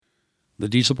The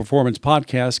Diesel Performance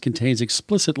Podcast contains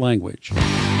explicit language.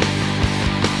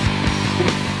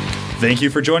 Thank you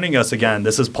for joining us again.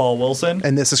 This is Paul Wilson.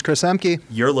 And this is Chris Emke.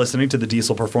 You're listening to the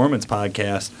Diesel Performance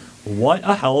Podcast. What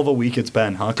a hell of a week it's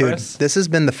been, huh, Chris? Dude, this has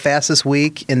been the fastest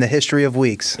week in the history of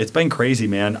weeks. It's been crazy,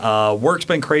 man. Work's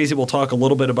been crazy. We'll talk a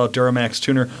little bit about Duramax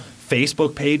Tuner.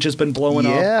 Facebook page has been blowing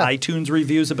up. iTunes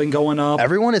reviews have been going up.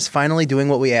 Everyone is finally doing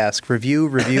what we ask. Review,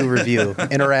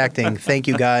 interacting. Thank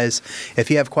you, guys.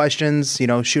 If you have questions,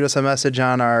 shoot us a message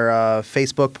on our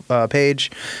Facebook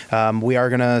page. We are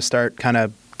going to start kind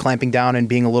of clamping down and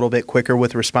being a little bit quicker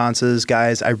with responses.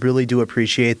 Guys, I really do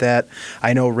appreciate that.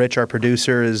 I know Rich, our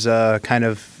producer, is kind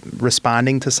of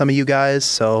responding to some of you guys,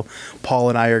 so Paul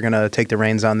and I are going to take the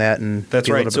reins on that and That's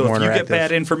be a right. little bit more So if you interactive. get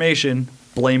bad information,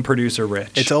 blame producer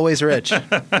Rich. It's always Rich.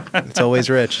 It's always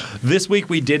Rich. This week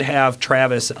we did have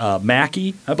Travis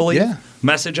Mackey, I believe,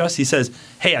 message us. He says,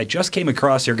 hey, I just came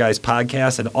across your guys'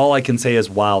 podcast, and all I can say is,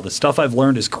 wow, the stuff I've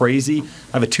learned is crazy.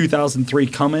 I have a 2003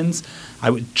 Cummins. I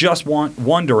was just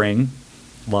wondering,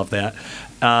 love that,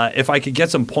 if I could get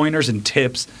some pointers and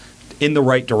tips in the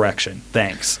right direction.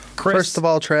 Thanks. Chris, First of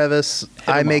all, Travis,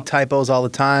 I make typos all the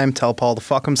time. Tell Paul to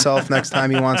fuck himself next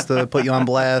time he wants to put you on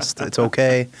blast. It's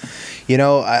okay. You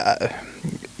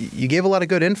gave a lot of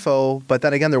good info, but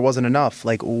then again, there wasn't enough.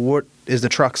 Like, what is the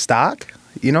truck stock?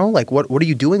 What are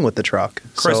you doing with the truck?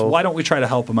 Chris, why don't we try to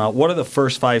help him out? What are the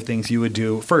first three things you would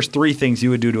do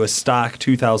to a stock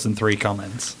 2003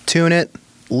 Cummins? Tune it,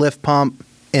 lift pump,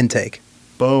 intake.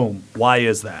 Boom. Why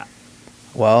is that?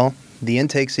 Well, the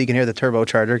intake so you can hear the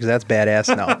turbocharger because that's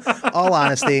badass. No, all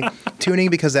honesty,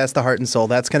 tuning because that's the heart and soul.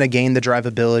 That's going to gain the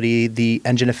drivability, the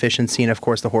engine efficiency, and of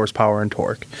course the horsepower and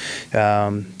torque.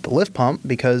 The lift pump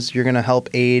because you're going to help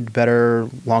aid better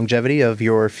longevity of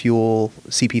your fuel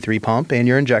CP3 pump and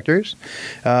your injectors.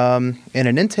 And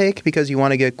an intake because you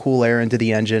want to get cool air into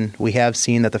the engine. We have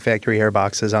seen that the factory air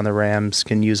boxes on the Rams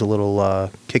can use a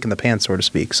little kick in the pants, so to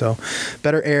speak. So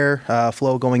better air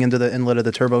flow going into the inlet of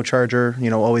the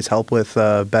turbocharger, always help with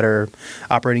better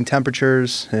operating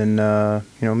temperatures and,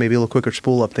 maybe a little quicker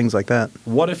spool up, things like that.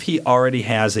 What if he already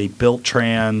has a built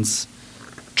trans,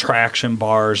 traction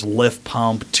bars, lift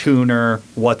pump, tuner?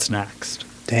 What's next?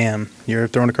 Damn, you're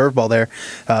throwing a curveball there.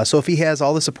 So if he has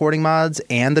all the supporting mods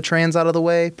and the trans out of the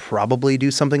way, probably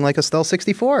do something like a Stealth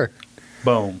 64.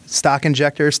 Boom. Stock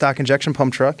injector, stock injection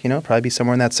pump truck, probably be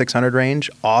somewhere in that 600 range.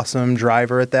 Awesome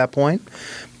driver at that point.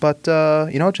 But,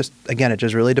 it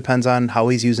just really depends on how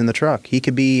he's using the truck. He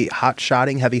could be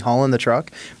hot-shotting, heavy hauling the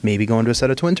truck, maybe going to a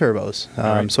set of twin turbos.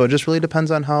 Right. So it just really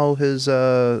depends on how his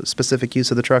specific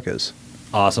use of the truck is.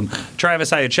 Awesome.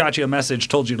 Travis, I had shot you a message,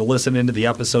 told you to listen into the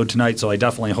episode tonight, so I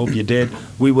definitely hope you did.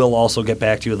 We will also get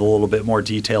back to you with a little bit more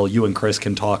detail. You and Chris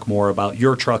can talk more about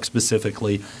your truck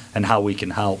specifically and how we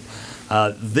can help.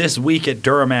 This week at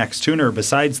Duramax Tuner,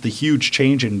 besides the huge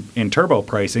change in turbo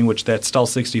pricing, which that Stealth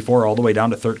 64 all the way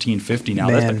down to $1,350 now,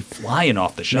 that's been flying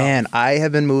off the shelf. Man, I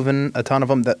have been moving a ton of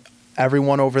them.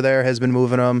 Everyone over there has been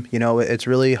moving them. It's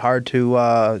really hard to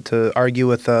argue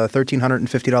with a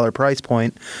 $1,350 price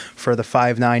point for the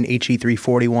 5.9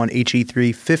 HE341,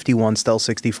 HE351 Stealth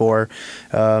 64.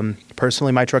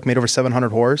 Personally, my truck made over 700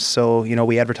 horse, so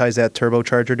we advertise that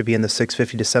turbocharger to be in the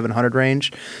 650 to 700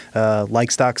 range.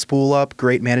 Like stock spool up,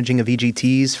 great managing of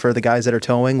EGTs for the guys that are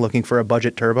towing, looking for a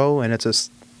budget turbo, and it's a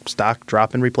stock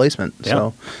drop-in replacement. Yep.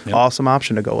 So awesome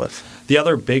option to go with. The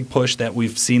other big push that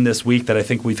we've seen this week that I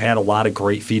think we've had a lot of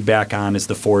great feedback on is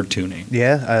the Ford tuning.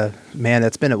 Yeah, man,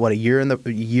 that's been a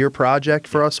year project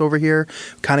for us over here.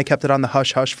 Kind of kept it on the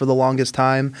hush-hush for the longest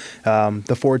time.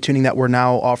 The Ford tuning that we're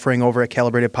now offering over at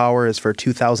Calibrated Power is for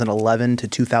 2011 to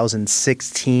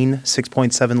 2016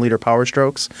 6.7-liter Power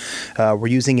Strokes. We're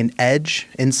using an Edge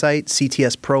Insight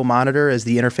CTS Pro monitor as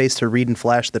the interface to read and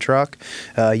flash the truck.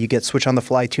 You get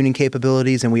switch-on-the-fly tuning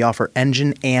capabilities, and we offer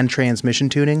engine and transmission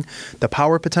tuning. The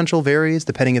power potential varies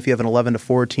depending if you have an 11 to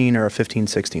 14 or a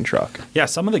 15-16 truck. Yeah,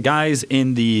 some of the guys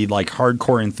in the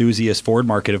hardcore enthusiast Ford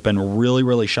market have been really,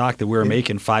 really shocked that we were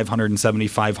making 570,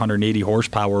 580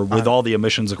 horsepower with all the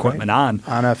emissions equipment on.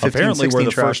 On a 15, Apparently, 16 we're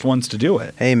the truck. first ones to do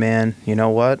it. Hey, man, you know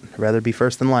what? I'd rather be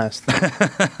first than last.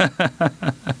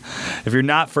 If you're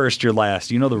not first, you're last.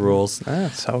 You know the rules.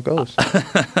 That's how it goes.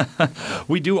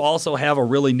 We do also have a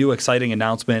really new, exciting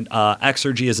announcement.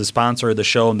 Exergy is a sponsor of the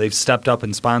show, and they've stepped up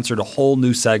and sponsored a whole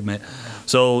new segment.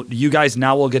 So you guys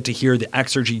now will get to hear the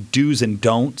Exergy do's and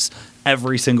don'ts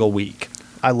every single week.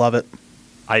 I love it.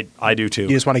 I do too. You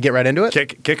just want to get right into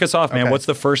it? Kick us off, man. Okay. What's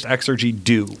the first Exergy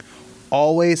do?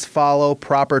 Always follow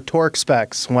proper torque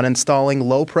specs when installing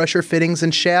low-pressure fittings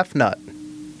and shaft nut.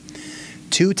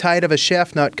 Too tight of a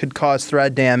shaft nut could cause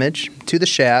thread damage to the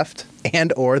shaft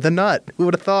and or the nut. Who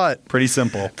would have thought? Pretty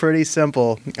simple. Pretty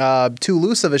simple. Too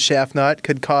loose of a shaft nut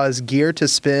could cause gear to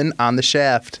spin on the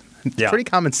shaft. Yeah. Pretty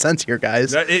common sense here,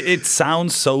 guys. It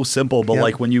sounds so simple, but Yep.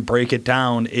 like when you break it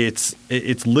down, it's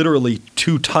literally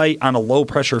too tight on a low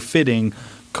pressure fitting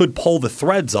could pull the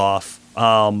threads off,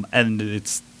 and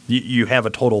it's you have a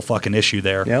total fucking issue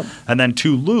there. Yep. And then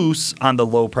too loose on the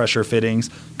low pressure fittings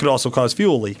could also cause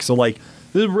fuel leak. So like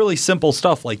this is really simple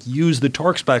stuff. Like use the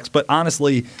torque specs, but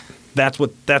honestly, that's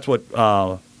what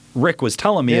Rick was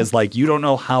telling me is like, you don't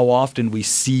know how often we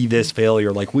see this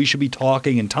failure. Like we should be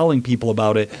talking and telling people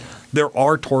about it. There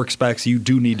are torque specs. You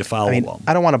do need to follow I mean, them.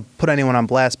 I don't want to put anyone on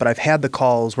blast, but I've had the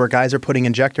calls where guys are putting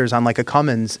injectors on like a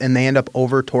Cummins and they end up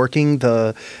over torquing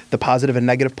the positive and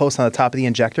negative post on the top of the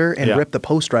injector and Yeah. rip the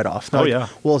post right off. They're Oh, like, yeah.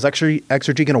 Well, is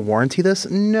Exergy going to warranty this?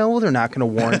 No, they're not going to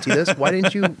warranty this. Why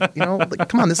didn't you, like,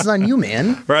 come on, this is on you,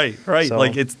 man. Right. So-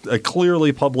 Like it's a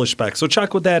clearly published spec. So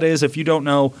check what that is. If you don't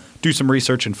know, do some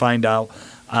research and find out.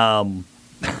 I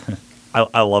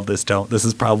love this don't. This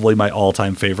is probably my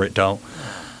all-time favorite don't.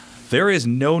 There is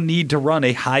no need to run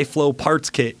a high-flow parts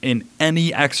kit in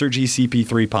any Exergy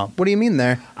CP3 pump. What do you mean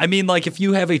there? I mean, like if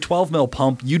you have a 12 mil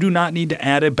pump, you do not need to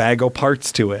add a bag of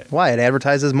parts to it. Why? It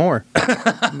advertises more.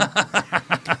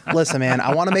 Listen, man,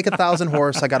 I want to make 1,000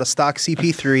 horse. I got a stock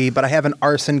CP3, but I have an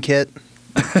arson kit.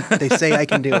 They say I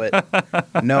can do it.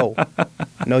 No,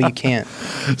 you can't.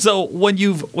 So when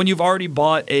you've already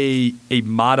bought a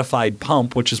modified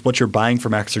pump, which is what you're buying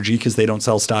from Exergy because they don't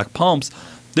sell stock pumps,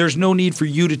 there's no need for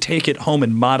you to take it home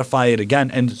and modify it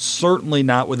again, and certainly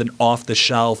not with an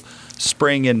off-the-shelf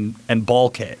spring and ball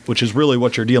kit, which is really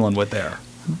what you're dealing with there.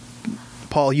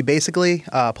 Paul, you basically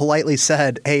politely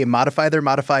said, hey, modify their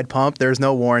modified pump. There's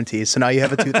no warranty. So now you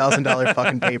have a $2,000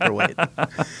 fucking paperweight.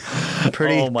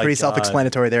 Oh my Pretty God.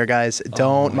 self-explanatory there, guys.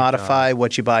 Don't modify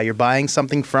what you buy. You're buying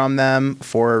something from them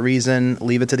for a reason.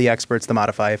 Leave it to the experts to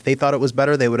modify. If they thought it was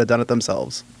better, they would have done it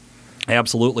themselves.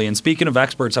 Absolutely. And speaking of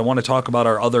experts, I want to talk about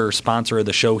our other sponsor of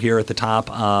the show here at the top,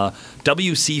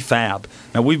 WC Fab.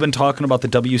 Now, we've been talking about the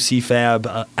WC Fab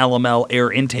LML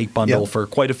air intake bundle Yep. for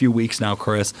quite a few weeks now,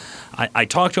 Chris. I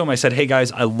talked to him. I said, hey,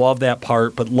 guys, I love that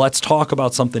part, but let's talk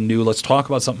about something new. Let's talk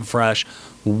about something fresh.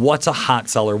 What's a hot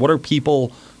seller? What are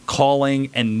people calling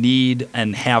and need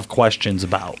and have questions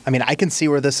about? I mean, I can see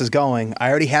where this is going. I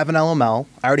already have an LML.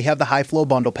 I already have the high flow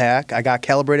bundle pack. I got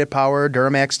calibrated power,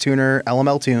 Duramax tuner,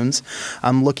 LML tunes.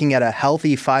 I'm looking at a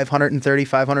healthy 530,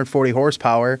 540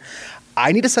 horsepower.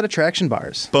 I need a set of traction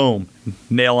bars. Boom.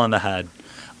 Nail on the head.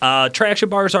 Traction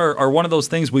bars are one of those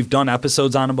things. We've done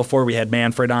episodes on them before. We had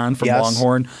Manfred on from Yes.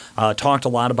 Longhorn. Talked a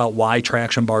lot about why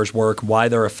traction bars work, why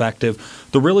they're effective.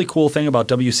 The really cool thing about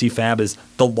WC Fab is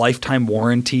the lifetime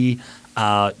warranty,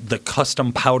 the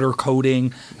custom powder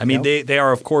coating. I mean, Yep. they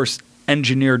are, of course,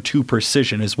 engineered to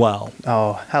precision as well.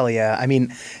 Oh, hell yeah. I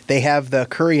mean, they have the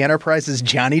Curry Enterprises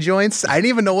Johnny joints. I didn't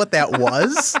even know what that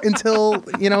was until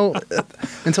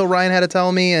Ryan had to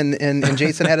tell me and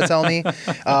Jason had to tell me.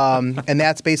 And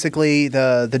that's basically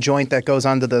the joint that goes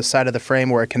onto the side of the frame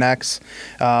where it connects.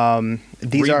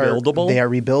 These Rebuildable? They are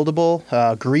rebuildable,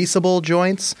 greasable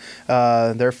joints.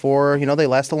 Therefore, they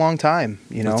last a long time.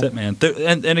 That's it, man.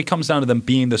 And it comes down to them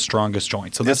being the strongest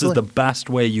joint. So this Absolutely. is the best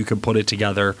way you can put it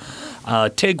together.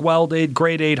 TIG welded,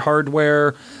 grade 8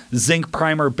 hardware, zinc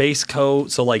primer base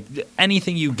coat. So like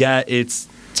anything you get, it's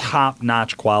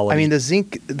top-notch quality. I mean, the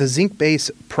zinc base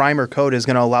primer coat is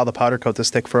going to allow the powder coat to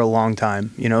stick for a long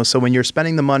time. So when you're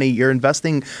spending the money, you're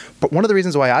investing. But one of the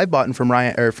reasons why I bought from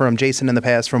Ryan or from Jason in the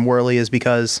past from Worley is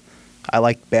because I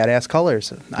like badass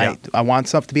colors. Yeah. I want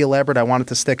stuff to be elaborate. I want it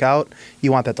to stick out.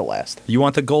 You want that to last. You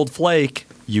want the gold flake,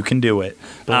 you can do it.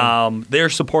 They're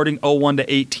supporting 01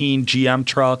 to 18 GM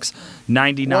trucks,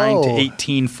 99 to Whoa.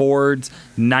 18 Fords,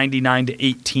 99 to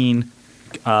 18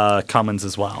 Cummins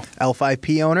as well.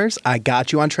 L5P owners, I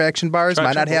got you on traction bars.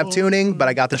 Might not have tuning, but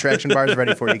I got the traction bars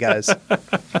ready for you guys.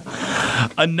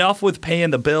 Enough with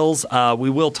paying the bills. We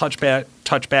will touch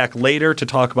back later to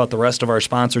talk about the rest of our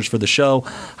sponsors for the show.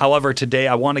 However, today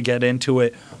I want to get into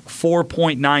it.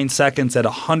 4.9 seconds at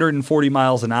 140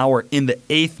 miles an hour in the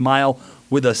 8th mile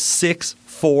with a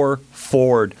 6.4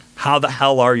 Ford. How the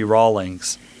hell are you,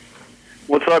 Rawlings?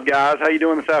 What's up, guys? How you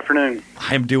doing this afternoon?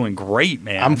 I'm doing great,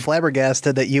 man. I'm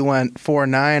flabbergasted that you went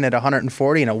 4.9 at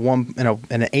 140 in an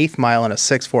 8th mile and a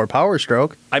 6.4 power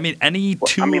stroke. I mean, any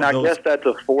two I of those. guess that's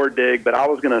a Ford dig, but I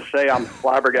was going to say I'm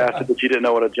flabbergasted that you didn't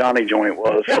know what a Johnny joint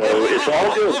was. So it's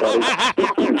all good,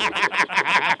 buddy.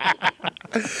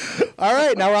 All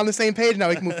right, now we're on the same page. Now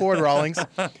we can move forward, Rawlings.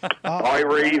 All right,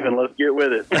 we're even. Let's get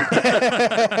with it.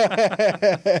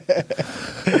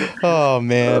 Oh,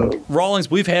 man.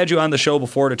 Rawlings, we've had you on the show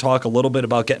before to talk a little bit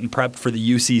about getting prepped for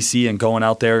the UCC and going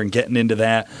out there and getting into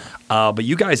that. But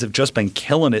you guys have just been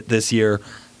killing it this year.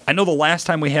 I know the last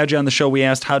time we had you on the show, we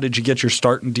asked how did you get your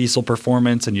start in diesel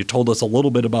performance, and you told us a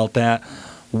little bit about that.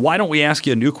 Why don't we ask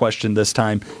you a new question this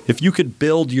time? If you could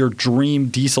build your dream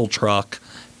diesel truck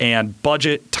and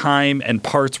budget, time, and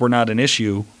parts were not an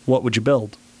issue, what would you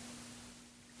build?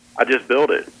 I just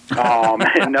built it.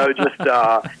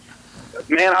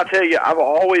 Man, I tell you, I've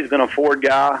always been a Ford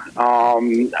guy.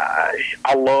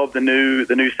 I love the new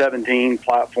 17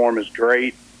 platform is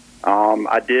great.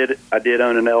 I did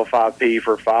own an L5P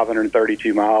for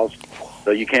 532 miles,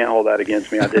 so you can't hold that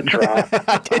against me. I did try.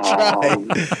 I did try.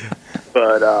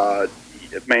 But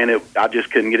man, I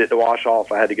just couldn't get it to wash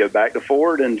off. I had to go back to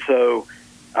Ford, and so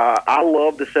I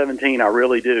love the 17. I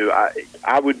really do.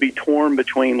 I would be torn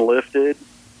between lifted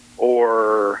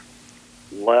or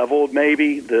leveled.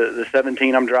 Maybe the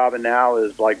 17 I'm driving now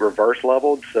is like reverse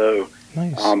leveled, so.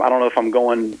 Nice. I don't know if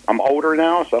I'm older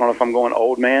now, so I don't know if I'm going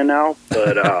old man now,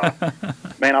 but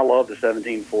man, I love the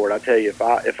 17 Ford. I tell you, if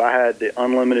I had the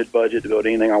unlimited budget to build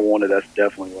anything I wanted, that's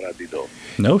definitely what I'd be building.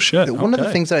 No shit. One of the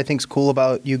things that I think is cool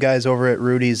about you guys over at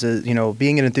Rudy's is,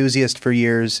 being an enthusiast for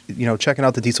years, checking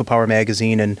out the Diesel Power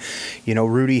magazine, and,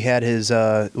 Rudy had his,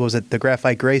 the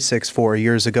Graphite Gray 6.4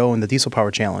 years ago in the Diesel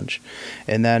Power Challenge.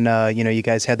 And then, you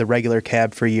guys had the regular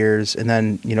cab for years. And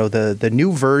then, the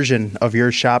new version of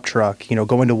your shop truck,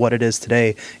 going to what it is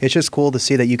today. It's just cool to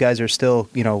see that you guys are still,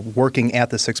 working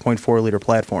at the 6.4 liter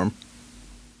platform.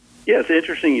 Yeah, it's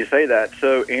interesting you say that.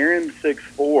 So Aaron's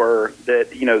 6.4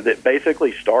 that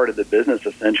basically started the business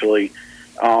essentially.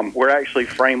 We're actually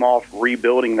frame off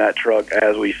rebuilding that truck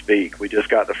as we speak. We just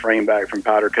got the frame back from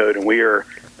Powder Coat, and we are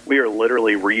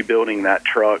literally rebuilding that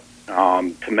truck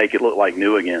to make it look like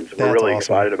new again. So we're really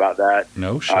excited about that.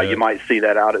 No shit. You might see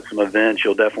that out at some events.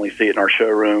 You'll definitely see it in our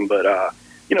showroom, but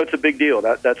it's a big deal.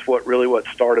 That's what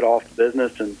started off the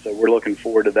business, and so we're looking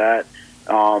forward to that.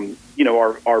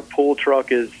 Our pull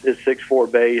truck is 6.4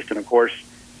 based, and of course,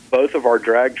 both of our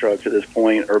drag trucks at this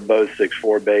point are both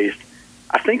 6.4 based.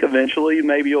 I think eventually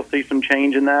maybe you'll see some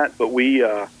change in that, but we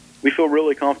feel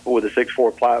really comfortable with the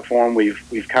 6.4 platform.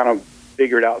 We've kind of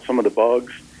figured out some of the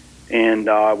bugs, and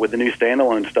with the new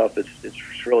standalone stuff,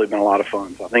 it's really been a lot of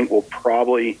fun. So I think we'll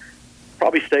probably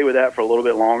stay with that for a little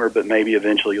bit longer, but maybe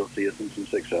eventually you'll see us in some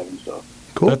 6.7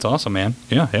 stuff. Cool. That's awesome, man.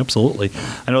 Yeah, absolutely.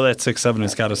 I know that 6.7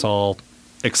 has got us all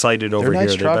excited over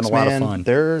nice here. Trucks, they've been a lot man. of fun.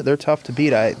 They're tough to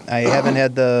beat. I haven't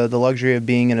had the luxury of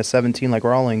being in a 17 like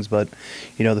Rawlings, but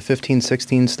the 15,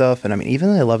 16 stuff, and I mean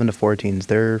even the 11 to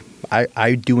 14s,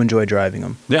 I do enjoy driving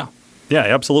them. Yeah,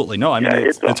 absolutely. No, I mean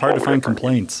it's hard to find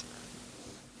complaints.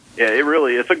 Yeah,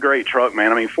 it's a great truck,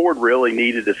 man. I mean, Ford really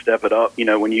needed to step it up.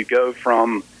 When you go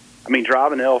from,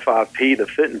 driving the L5P, the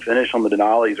fit and finish on the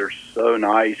Denali's are so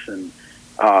nice, and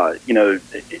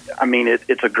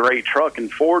it's a great truck,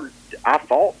 and Ford, I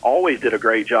thought, always did a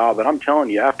great job, and I'm telling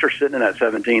you, after sitting in that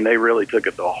 17, they really took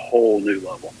it to a whole new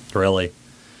level. Really?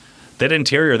 That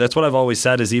interior, that's what I've always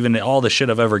said, is even all the shit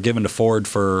I've ever given to Ford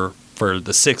for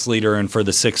the 6 liter and for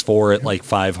the 6.4 at like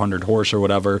 500 horse or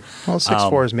whatever. Well,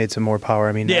 6.4 has made some more power.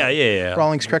 I mean, yeah.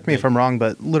 Rawlings, correct me if I'm wrong,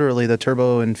 but literally the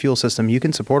turbo and fuel system, you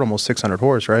can support almost 600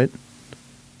 horse, right?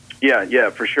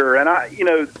 Yeah, for sure. And I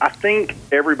think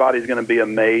everybody's going to be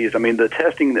amazed. I mean, the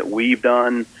testing that we've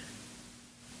done,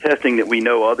 testing that we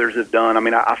know others have done. I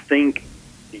mean, I think,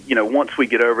 once we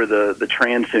get over the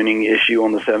trans tuning issue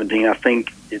on the 17, I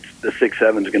think the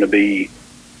 6.7 is going to be.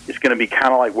 It's going to be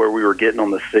kind of like where we were getting on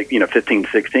the 15,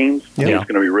 16s. Yeah. It's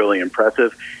going to be really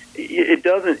impressive. It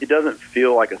doesn't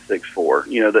feel like a 6.4.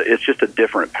 It's just a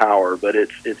different power, but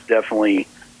it's definitely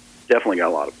got a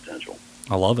lot of potential.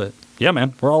 I love it. Yeah,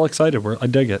 man, we're all excited. I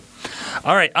dig it.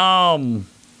 All right,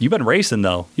 you've been racing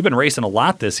though. You've been racing a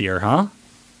lot this year, huh?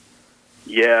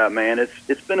 Yeah, man,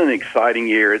 it's been an exciting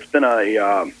year. It's been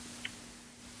a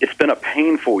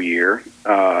painful year.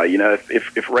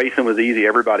 If racing was easy,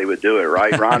 everybody would do it,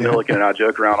 right? Ron Milliken and I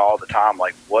joke around all the time,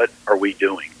 like, what are we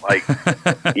doing? Like,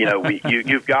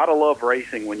 you've got to love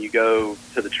racing when you go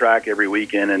to the track every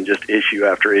weekend and just issue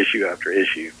after issue after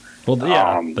issue. Well,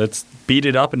 yeah, let's beat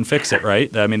it up and fix it,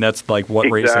 right? I mean, that's like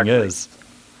what racing is.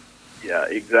 Yeah,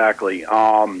 exactly.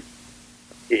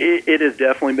 It has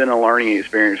definitely been a learning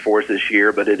experience for us this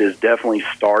year, but it has definitely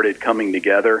started coming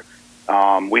together.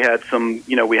 We had some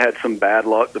bad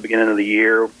luck at the beginning of the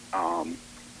year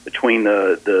between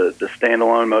the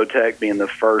standalone Motec being the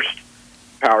first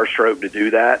power stroke to do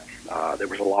that. There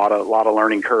was a lot of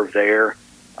learning curve there.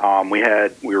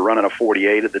 We were running a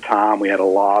 48 at the time. We had a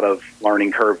lot of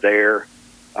learning curve there.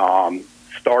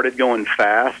 Started going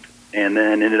fast and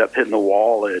then ended up hitting the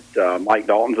wall at Mike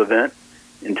Dalton's event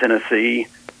in Tennessee.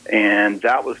 And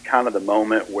that was kind of the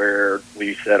moment where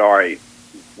we said, all right,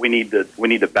 we need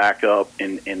to back up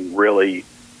and really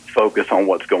focus on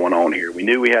what's going on here. We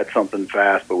knew we had something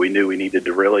fast, but we knew we needed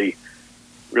to really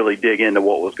dig into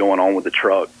what was going on with the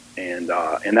truck. And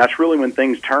that's really when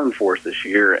things turned for us this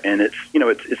year. And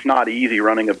it's not easy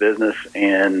running a business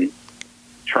and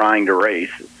trying to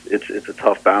race. It's a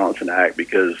tough balancing act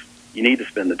because you need to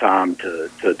spend the time to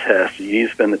test. You need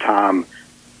to spend the time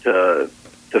to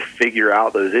figure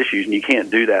out those issues, and you can't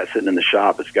do that sitting in the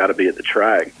shop. It's got to be at the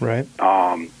track. Right.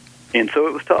 And so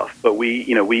it was tough, but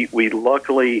we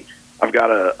luckily, I've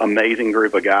got an amazing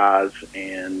group of guys,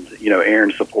 and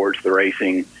Aaron supports the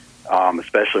racing,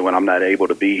 especially when I'm not able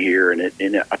to be here. And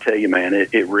I tell you, man,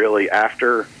 it really,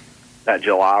 after that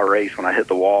July race when I hit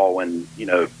the wall, when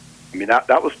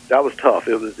that was tough.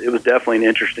 It was definitely an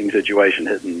interesting situation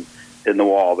hitting the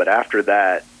wall, but after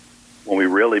that, when we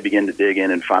really began to dig in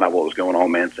and find out what was going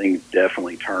on, man, things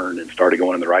definitely turned and started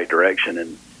going in the right direction.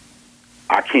 And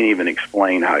I can't even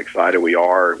explain how excited we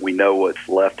are. We know what's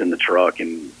left in the truck,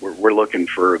 and we're looking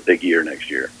for a big year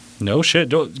next year. No shit.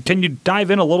 Can you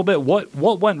dive in a little bit? What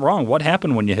went wrong? What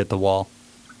happened when you hit the wall?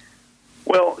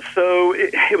 Well, so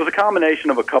it was a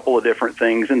combination of a couple of different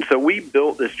things. And so we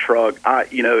built this truck.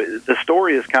 The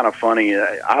story is kind of funny.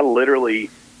 I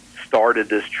literally started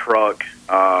this truck.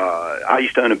 I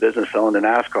used to own a business selling to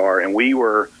NASCAR, and we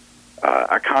were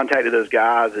I contacted those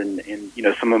guys and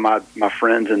some of my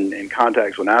friends and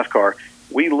contacts with NASCAR.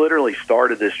 We literally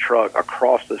started this truck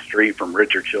across the street from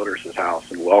Richard Childress'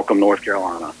 house in Welcome, North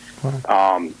Carolina.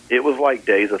 Wow. It was like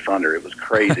Days of Thunder. It was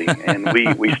crazy. And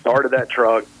we started that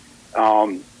truck.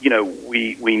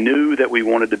 We knew that we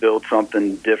wanted to build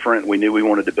something different. We knew we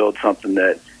wanted to build something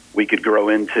that we could grow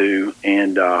into.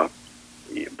 And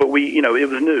but it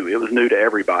was new. It was new to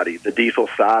everybody. The diesel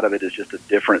side of it is just a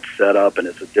different setup, and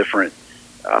it's a different,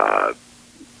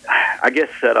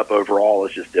 setup overall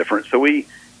is just different. So we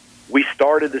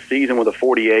started the season with a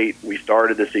 48. We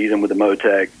started the season with the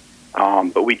Motec,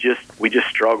 but we just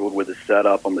struggled with the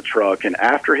setup on the truck. And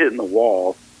after hitting the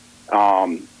wall,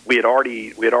 we had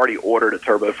already ordered a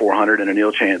Turbo 400 and a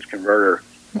Neil Chance converter.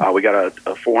 We got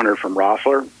a 400 from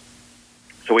Rossler.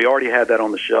 So we already had that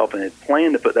on the shelf and had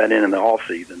planned to put that in the off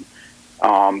season.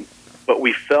 But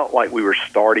we felt like we were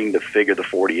starting to figure the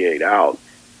 48 out.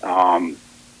 The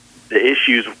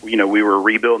issues, we were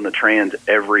rebuilding the trans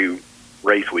every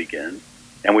race weekend,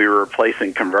 and we were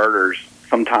replacing converters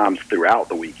sometimes throughout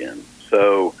the weekend.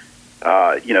 So,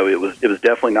 it was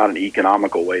definitely not an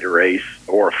economical way to race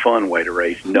or a fun way to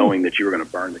race, knowing that you were going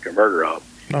to burn the converter up.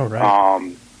 Oh,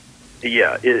 right.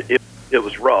 It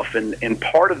was rough, and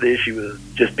part of the issue is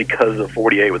just because the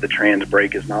 48 with the trans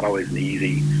brake is not always an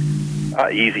easy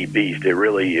beast. It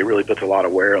really puts a lot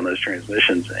of wear on those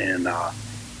transmissions. And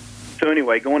so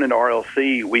anyway, going into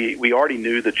RLC, we already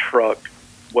knew the truck,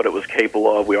 what it was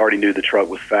capable of. We already knew the truck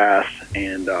was fast,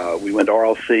 and we went to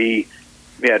RLC.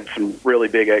 We had some really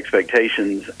big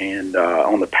expectations, and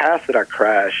on the path that I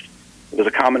crashed, it was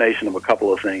a combination of a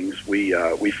couple of things. We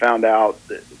found out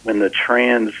that when the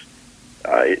trans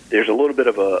there's a little bit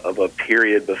of a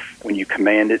period when you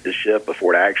command it to shift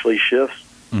before it actually shifts.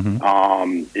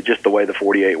 Mm-hmm. It's just the way the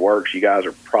 48 works. You guys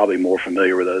are probably more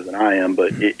familiar with those than I am,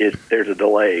 but there's a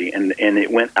delay, and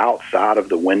it went outside of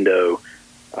the window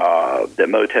that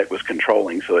Motec was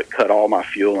controlling, so it cut all my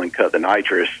fuel and cut the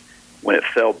nitrous. When it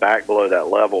fell back below that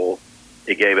level,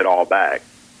 it gave it all back.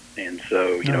 And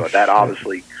so, that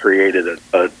obviously created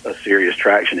a serious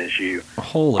traction issue.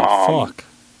 Holy fuck.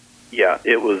 Yeah,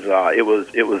 it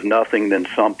was nothing then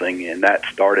something, and that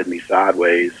started me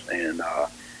sideways. And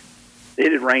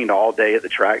it had rained all day at the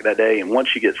track that day, and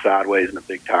once you get sideways in a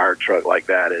big tire truck like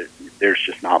that, there's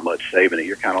just not much saving it.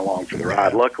 You're kind of along for the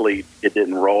ride. Luckily, it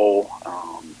didn't roll.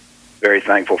 Very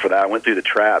thankful for that. I went through the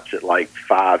traps at like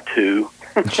 5.2.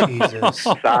 Jesus.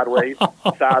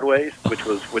 sideways, which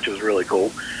was really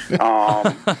cool.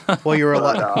 Well,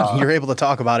 you're able to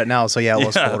talk about it now, so yeah, it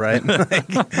was cool, right?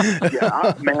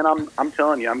 I'm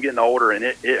telling you, I'm getting older, and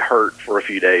it hurt for a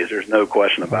few days. There's no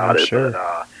question about it. Sure.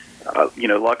 But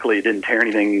luckily, it didn't tear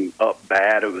anything up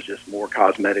bad. It was just more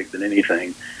cosmetic than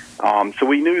anything. So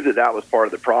we knew that was part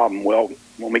of the problem. Well,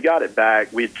 when we got it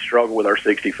back, we'd struggled with our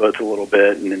 60 foots a little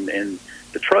bit, and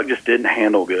the truck just didn't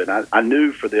handle good. I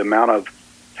knew for the amount of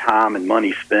time and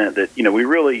money spent that we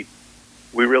really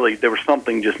there was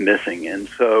something just missing. And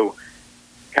so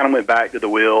kind of went back to the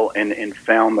wheel and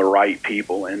found the right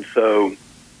people. And so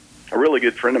a really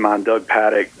good friend of mine, Doug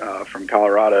Paddock from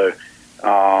Colorado,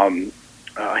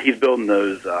 he's building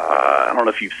those I don't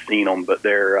know if you've seen them, but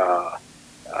they're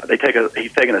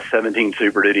he's taking a 17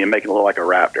 Super Duty and making it look like a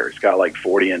Raptor. It's got like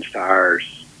 40-inch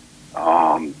tires.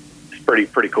 It's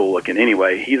pretty cool looking.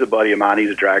 Anyway, he's a buddy of mine.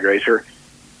 He's a drag racer.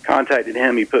 Contacted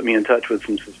him. He put me in touch with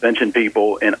some suspension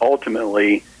people, and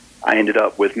ultimately I ended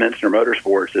up with Minster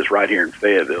Motorsports that's right here in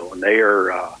Fayetteville, and they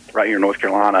are right here in North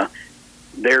Carolina.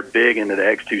 They're big into the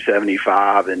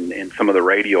X275 and some of the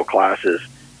radial classes,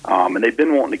 and they've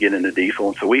been wanting to get into diesel,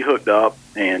 and so we hooked up,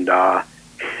 and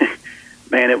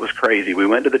man, it was crazy. We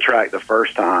went to the track the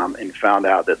first time and found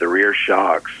out that the rear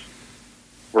shocks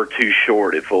were too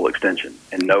short at full extension,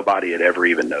 and nobody had ever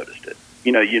even noticed it.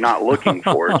 You know, you're not looking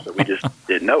for it, so we just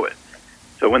didn't know it.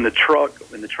 So when the truck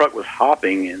was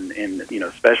hopping, and you know,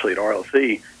 especially at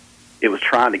RLC, it was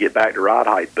trying to get back to ride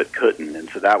height but couldn't, and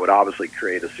so that would obviously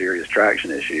create a serious traction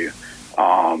issue.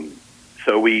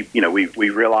 So we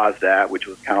realized that, which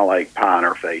was kind of like pie in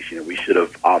our face. You know, we should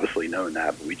have obviously known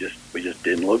that, but we just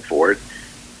didn't look for it.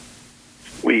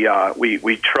 We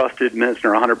trusted Minster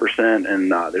 100%,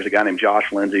 and there's a guy named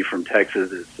Josh Lindsay from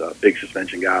Texas. It's a big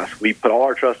suspension guy. So we put all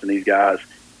our trust in these guys,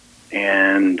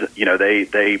 and you know,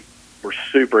 they were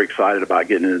super excited about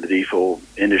getting into the diesel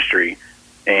industry.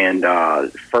 And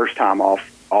first time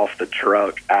off the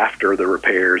truck after the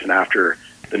repairs and after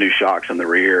the new shocks in the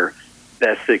rear,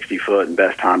 best 60 foot and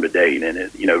best time to date. And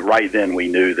it, you know, right then we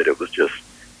knew that it was just,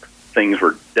 things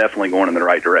were definitely going in the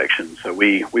right direction. So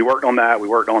we worked on that. We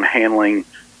worked on handling.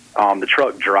 The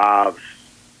truck drives.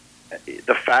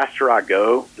 The faster I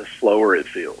go, the slower it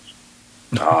feels.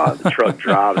 The truck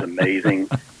drives amazing.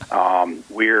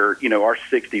 We're, you know, our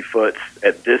 60 foots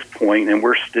at this point, and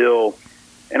we're still,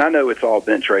 and I know it's all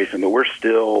bench racing, but we're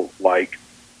still like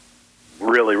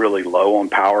really, really low on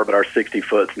power, but our 60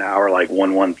 foots now are like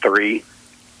 113.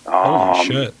 Holy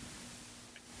shit.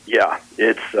 Yeah,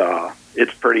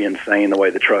 it's pretty insane the way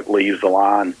the truck leaves the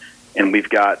line, and we've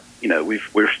got, you know,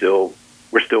 we're still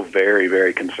very,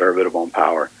 very conservative on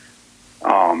power.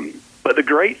 But the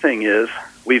great thing is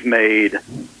we've made,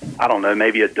 I don't know,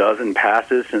 maybe a dozen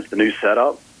passes since the new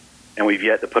setup, and we've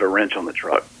yet to put a wrench on the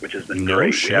truck, which has been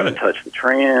great. Shit. We haven't touched the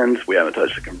trans, we haven't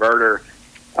touched the converter.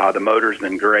 The motor's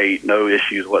been great, no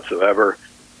issues whatsoever.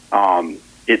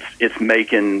 It's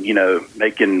making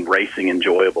racing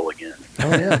enjoyable again. Oh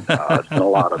yeah, it's been a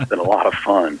lot of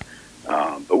fun.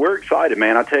 But we're excited,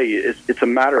 man. I tell you, it's a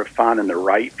matter of finding the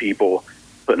right people,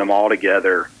 putting them all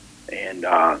together, and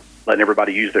letting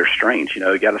everybody use their strengths. You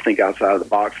know, you got to think outside of the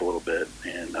box a little bit,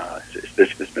 and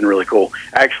it's been really cool.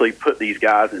 I actually put these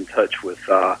guys in touch with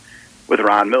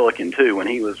Ryan Milliken too, when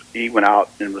he went out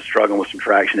and was struggling with some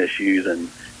traction issues, and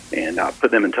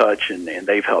put them in touch, and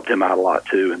they've helped him out a lot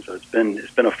too. And so it's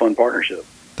been a fun partnership.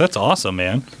 That's awesome,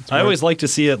 man. I always like to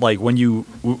see it like when you,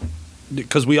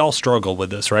 because we all struggle with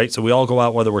this, right? So we all go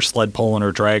out, whether we're sled pulling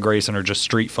or drag racing or just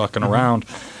street fucking around,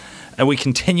 and we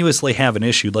continuously have an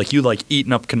issue. Like you like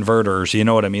eating up converters, you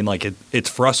know what I mean? Like it's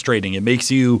frustrating. It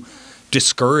makes you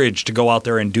discouraged to go out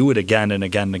there and do it again and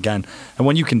again and again. And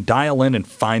when you can dial in and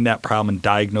find that problem and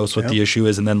diagnose what the issue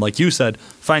is, and then like you said,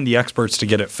 find the experts to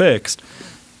get it fixed,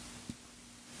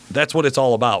 that's what it's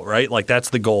all about, right? Like that's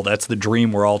the goal. That's the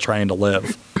dream we're all trying to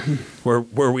live, where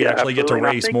we actually get to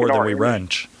race more than we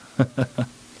wrench.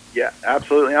 Yeah,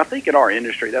 absolutely. And I think in our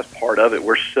industry, that's part of it.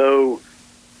 We're so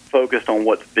focused on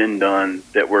what's been done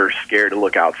that we're scared to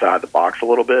look outside the box a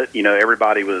little bit. You know,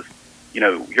 everybody was, you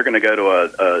know, you're going to go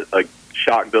to a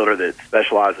shock builder that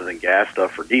specializes in gas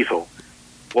stuff for diesel.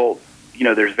 Well, you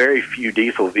know, there's very few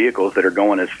diesel vehicles that are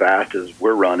going as fast as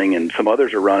we're running, and some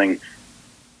others are running.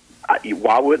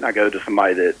 Why wouldn't I go to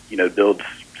somebody that, you know, builds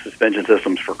suspension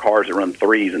systems for cars that run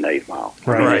 3s in the 8th mile?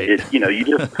 Right. You know,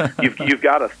 you've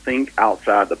got to think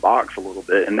outside the box a little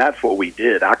bit, and that's what we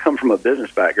did. I come from a business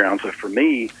background, so for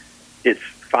me, it's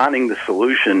finding the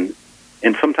solution,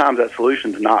 and sometimes that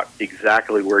solution is not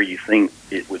exactly where you think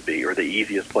it would be or the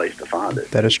easiest place to find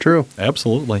it. that is true.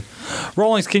 Absolutely.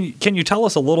 Rawlings, can you tell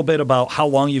us a little bit about how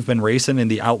long you've been racing in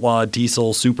the Outlaw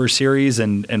Diesel Super Series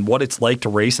and what it's like to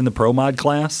race in the Pro Mod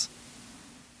class?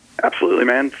 Absolutely,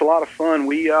 man. It's a lot of fun.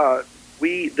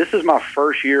 This is my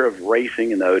first year of racing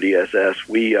in the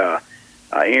ODSS.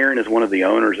 Aaron is one of the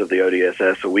owners of the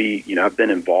ODSS, so I've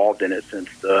been involved in it since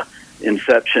the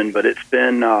inception. But it's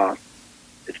been a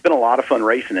lot of fun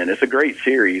racing in. It's a great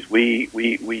series.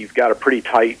 We've got a pretty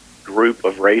tight group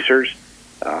of racers.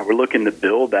 We're looking to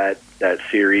build that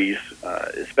series,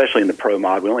 especially in the Pro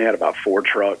Mod. We only had about 4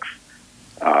 trucks,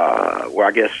 where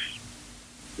I guess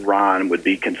Ryan would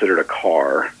be considered a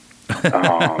car.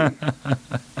 I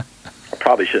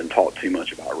probably shouldn't talk too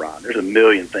much about Ryan. There's a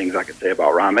million things I could say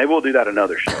about Ryan. Maybe we'll do that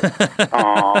another show.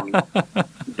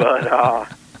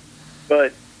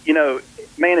 But you know,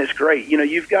 Man, it's great.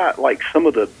 You've got like some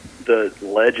of the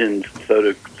legends, so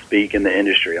to speak, in the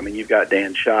industry. I mean, you've got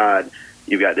Dan Scheid,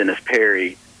 you've got Dennis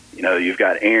Perry, you've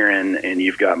got Aaron, and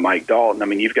you've got Mike Dalton. I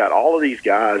mean, you've got all of these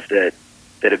guys that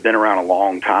have been around a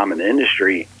long time in the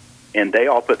industry, and they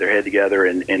all put their head together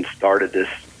and started this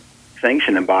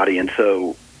sanctioning body. And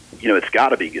so, it's got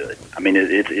to be good. I mean,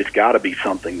 it's got to be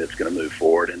something that's going to move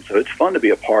forward. And so it's fun to be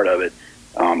a part of it.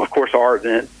 Of course, our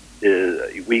event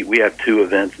is we have 2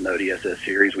 events in the ODSS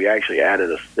series. We actually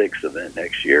added a 6th event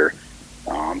next year.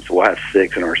 So we'll have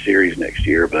 6 in our series next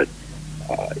year. But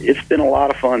it's been a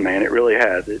lot of fun, man. It really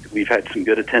has. We've had some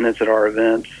good attendance at our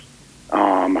events.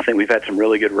 I think we've had some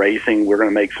really good racing. We're going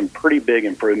to make some pretty big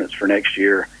improvements for next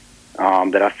year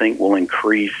that I think will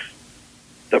increase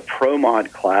the Pro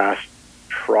Mod class.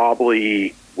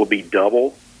 Probably will be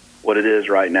double what it is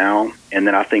right now, and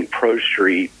then I think Pro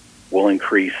Street will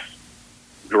increase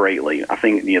greatly. I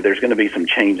think there's going to be some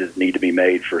changes need to be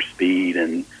made for speed,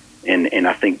 and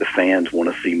I think the fans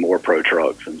want to see more pro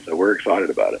trucks, and so we're excited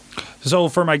about it. So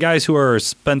for my guys who are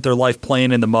spent their life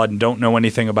playing in the mud and don't know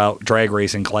anything about drag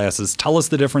racing classes, tell us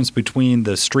the difference between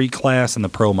the street class and the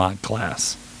Pro Mod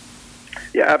class.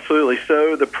 Yeah, absolutely.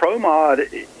 So the Pro Mod,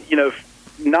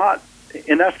 not.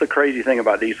 And that's the crazy thing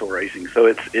about diesel racing. So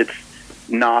it's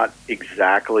not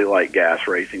exactly like gas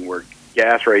racing, where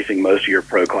gas racing, most of your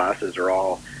pro classes are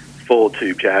all full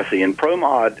tube chassis. And Pro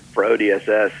Mod for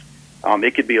ODSS,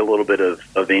 it could be a little bit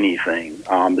of anything.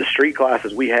 The street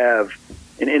classes we have,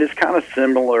 and it is kind of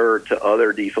similar to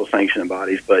other diesel sanctioning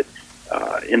bodies, but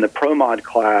in the Pro Mod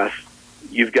class,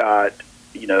 you've got,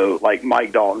 like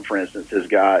Mike Dalton, for instance, has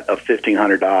got a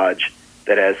 1500 Dodge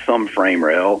that has some frame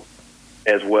rail,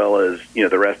 as well as,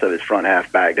 the rest of his front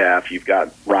half, back half. You've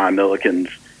got Ryan Milliken's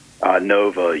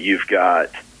Nova. You've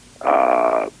got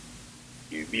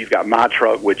my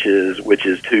truck, which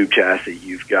is tube chassis.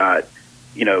 You've got,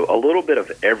 a little bit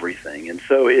of everything. And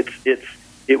so it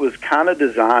was kind of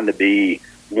designed to be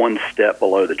one step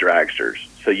below the dragsters.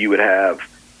 So you would have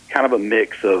kind of a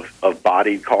mix of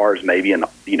bodied cars, maybe an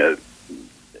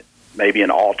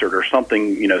altered or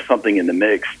something, something in the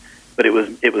mix. But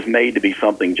it was made to be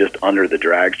something just under the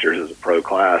dragsters as a pro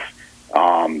class,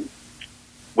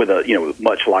 with a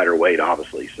much lighter weight,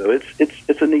 obviously. So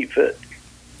it's a neat fit.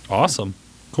 Awesome,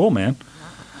 cool, man.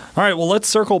 All right, well, let's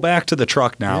circle back to the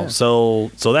truck now. Yeah.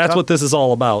 So that's what this is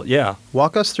all about. Yeah,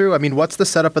 walk us through. I mean, what's the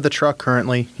setup of the truck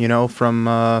currently?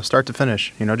 From start to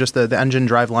finish. Just the engine,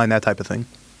 driveline, that type of thing.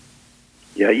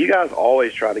 Yeah, you guys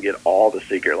always try to get all the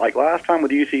secret. Like last time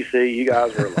with UCC, you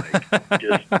guys were like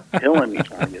just killing me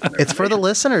trying to get some. It's for the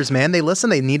listeners, man. They listen.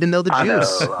 They need to know the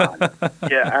juice. I know.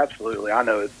 Yeah, absolutely. I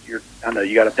know. I know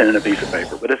you got a pen and a piece of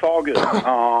paper, but it's all good.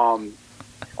 Our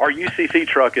UCC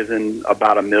truck is in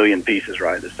about 1 million pieces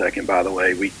right this second. By the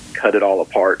way, we cut it all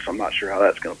apart, so I'm not sure how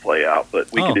that's going to play out,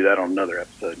 but we can do that on another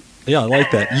episode. Yeah, I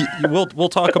like that. We'll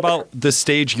talk about the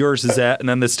stage yours is at, and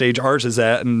then the stage ours is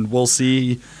at, and we'll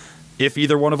see if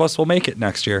either one of us will make it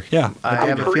next year. Yeah. I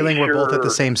have a feeling we're both at the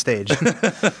same stage.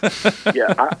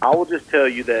 Yeah, I will just tell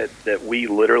you that we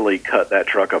literally cut that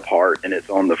truck apart, and it's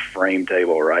on the frame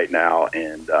table right now.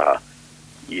 And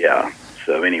yeah,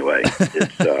 so anyway,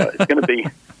 it's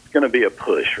going to be a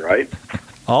push, right?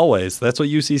 Always. That's what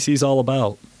UCC is all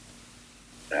about.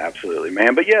 Absolutely,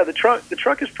 man. But yeah, the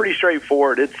truck is pretty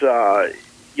straightforward. It's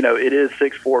it is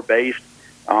 6.4 based.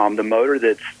 The motor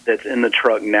that's in the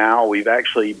truck now, we've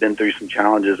actually been through some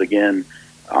challenges again.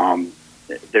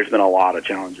 There's been a lot of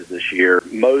challenges this year.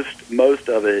 Most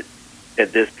of it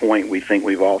at this point we think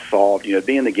we've all solved.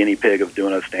 Being the guinea pig of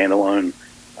doing a standalone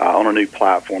on a new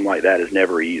platform like that is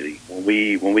never easy.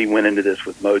 When we went into this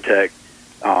with Motec,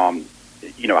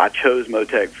 I chose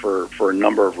Motec for a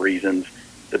number of reasons.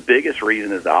 The biggest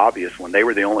reason is the obvious one. They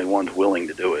were the only ones willing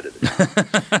to do it at the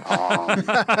time.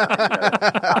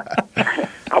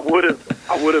 I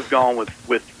would have gone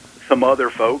with some other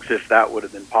folks if that would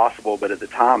have been possible, but at the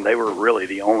time they were really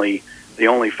the only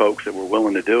folks that were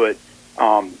willing to do it.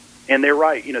 And they're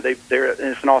right.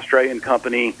 It's an Australian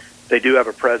company. They do have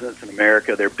a presence in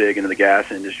America. They're big into the gas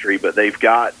industry, but they've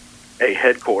got a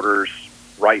headquarters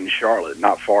right in Charlotte,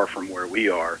 not far from where we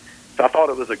are. So I thought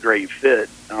it was a great fit.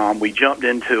 We jumped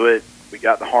into it. We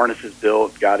got the harnesses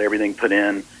built, got everything put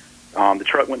in. The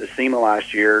truck went to SEMA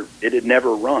last year. It had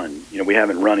never run. We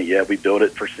haven't run it yet. We built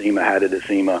it for SEMA, had it at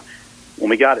SEMA. When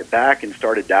we got it back and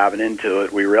started diving into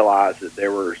it, we realized that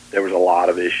there was a lot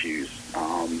of issues.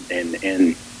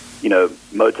 And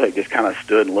Motec just kind of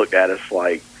stood and looked at us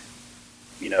like,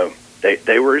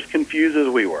 they were as confused as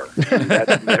we were. And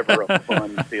that's never a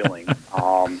fun feeling.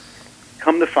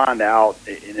 Come to find out,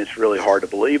 and it's really hard to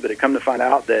believe, but come to find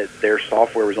out that their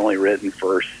software was only written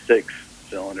for six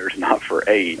cylinders, not for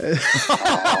 8.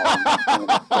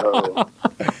 So,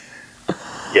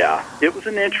 yeah, it was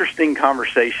an interesting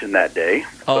conversation that day.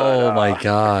 Oh, my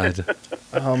God.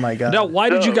 Oh my God. Now, why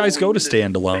did you guys go to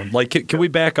standalone? Like, can we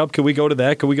back up? Can we go to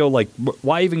that? Can we go, like,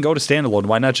 why even go to standalone?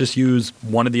 Why not just use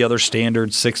one of the other standard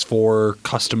 6.4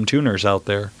 custom tuners out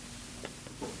there?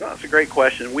 Well, that's a great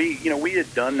question. We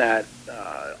had done that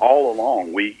all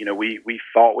along. We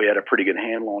thought we had a pretty good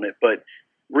handle on it, but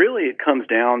really it comes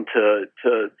down to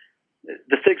the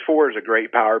 6.4 is a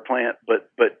great power plant, but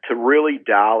to really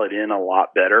dial it in a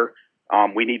lot better,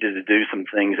 we needed to do some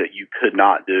things that you could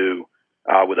not do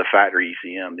with a factory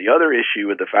ECM. The other issue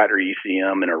with the factory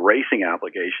ECM in a racing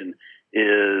application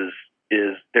is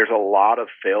there's a lot of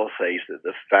fail-safes that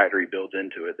the factory builds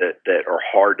into it that are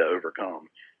hard to overcome.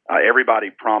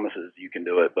 Everybody promises you can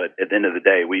do it, but at the end of the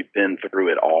day, we've been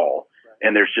through it all.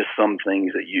 And there's just some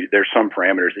things there's some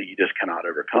parameters that you just cannot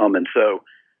overcome. And so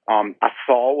I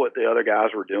saw what the other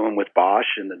guys were doing with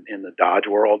Bosch in the Dodge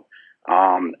world,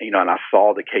 and I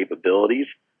saw the capabilities.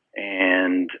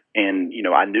 And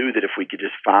I knew that if we could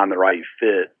just find the right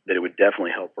fit, that it would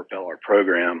definitely help propel our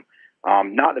program.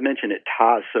 Not to mention it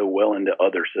ties so well into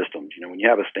other systems. When you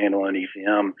have a standalone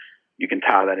ECM, you can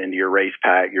tie that into your race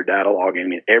pack, your data logging. I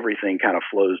mean, everything kind of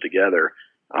flows together.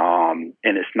 And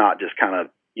it's not just kind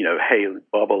of, hey,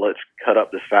 Bubba, let's cut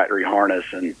up this factory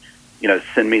harness and,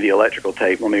 send me the electrical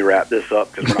tape. Let me wrap this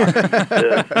up because we're not going to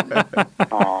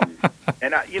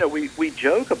use this. We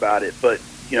joke about it, but,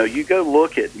 you go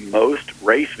look at most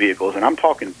race vehicles, and I'm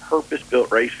talking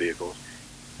purpose-built race vehicles,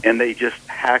 and they just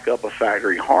hack up a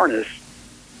factory harness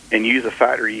and use a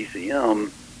factory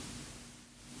ECM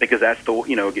because that's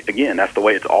that's the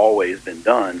way it's always been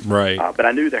done. Right. But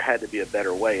I knew there had to be a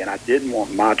better way, and I didn't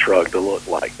want my truck to look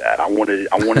like that. I wanted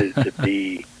it to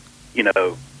be,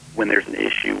 when there's an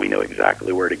issue, we know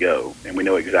exactly where to go, and we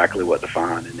know exactly what to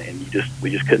find, and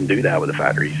we just couldn't do that with a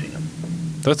factory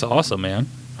ECM. That's awesome, man.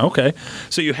 Okay.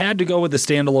 So you had to go with the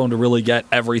standalone to really get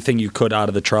everything you could out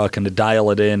of the truck and to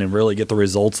dial it in and really get the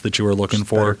results that you were looking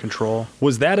for. Better control.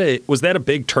 Was that a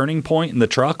big turning point in the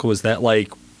truck? Was that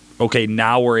like, okay,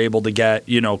 now we're able to get,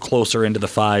 closer into the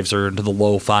 5s or into the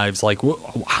low 5s? Like,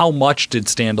 how much did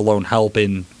standalone help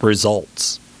in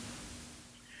results?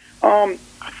 I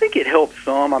think it helped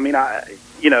some. I mean,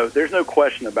 there's no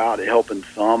question about it helping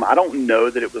some. I don't know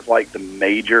that it was like the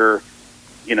major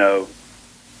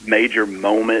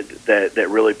moment that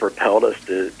really propelled us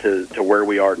to where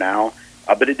we are now.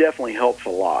 But it definitely helps a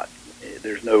lot.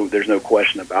 There's no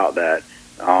question about that.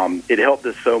 It helped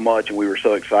us so much, and we were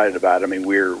so excited about it. I mean,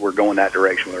 we're going that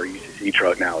direction with our UCC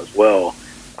truck now as well,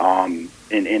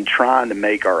 and trying to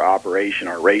make our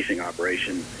racing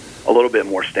operation, a little bit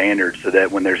more standard, so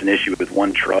that when there's an issue with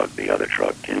one truck, the other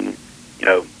truck can,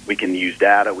 we can use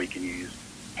data, we can use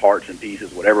parts and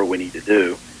pieces, whatever we need to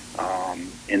do,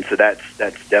 and so that's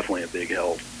definitely a big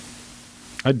help.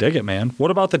 I dig it, man.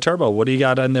 What about the turbo? What do you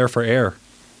got in there for air?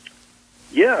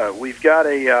 Yeah, we've got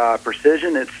a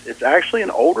Precision. It's actually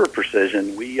an older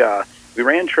Precision. We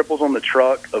ran triples on the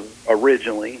truck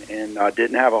originally, and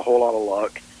didn't have a whole lot of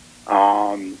luck.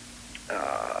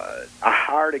 I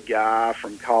hired a guy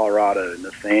from Colorado,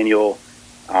 Nathaniel.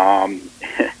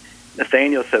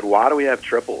 Nathaniel said, "Why do we have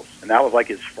triples?" And that was like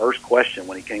his first question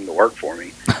when he came to work for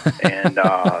me. And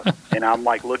and I'm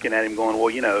like looking at him going,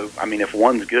 well, if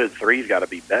one's good, three's got to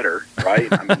be better,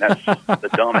 right? I mean, that's just the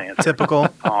dumb answer. Typical.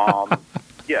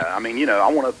 Yeah, I mean, I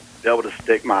want to be able to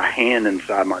stick my hand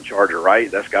inside my Charger, right?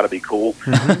 That's got to be cool.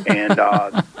 And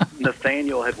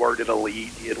Nathaniel had worked at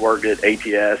Elite, he had worked at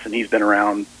ATS, and he's been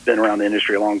around the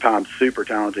industry a long time. Super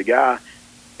talented guy.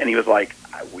 And he was like,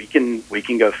 we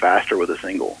can go faster with a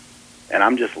single. And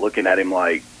I'm just looking at him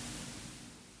like,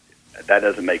 that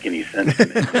doesn't make any sense to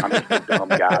me. I'm just a dumb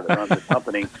guy that runs the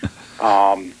company.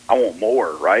 I want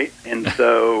more, right? And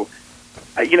so,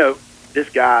 this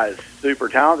guy is super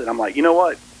talented. I'm like, you know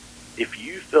what? If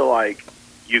you feel like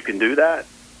you can do that,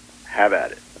 have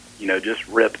at it. Just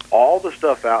rip all the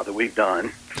stuff out that we've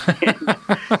done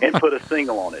and put a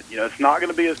single on it. It's not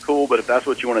going to be as cool, but if that's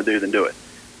what you want to do, then do it.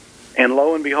 And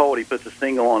lo and behold, he puts a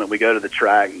single on it. We go to the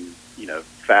track, and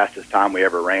fastest time we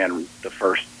ever ran the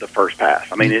first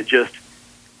pass. I mean,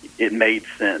 it made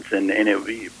sense, and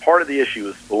part of the issue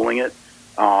was spooling it.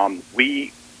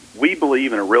 We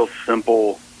believe in a real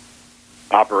simple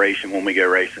operation when we go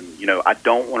racing. I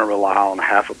don't want to rely on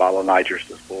half a bottle of nitrous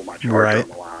to spool my Charger on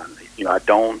the line.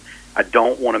 I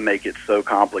don't want to make it so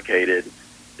complicated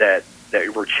that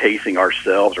we're chasing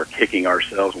ourselves or kicking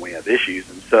ourselves when we have issues.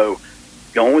 And so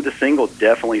going with the single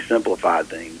definitely simplified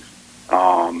things.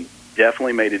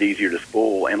 Definitely made it easier to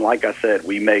spool. And like I said,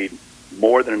 we made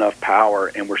more than enough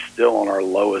power, and we're still on our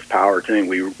lowest power tuning.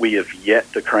 We have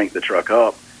yet to crank the truck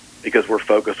up because we're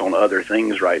focused on other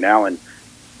things right now. And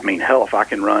I mean, hell, if I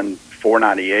can run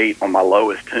 498 on my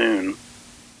lowest tune,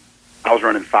 I was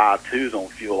running 5.2s on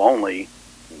fuel only.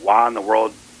 Why in the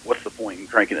world? What's the point in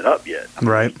cranking it up yet? I mean,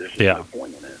 Right. There's just no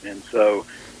point in it. And so,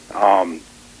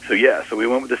 so we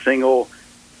went with the single.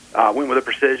 Went with a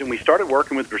Precision. We started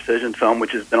working with Precision some,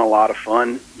 which has been a lot of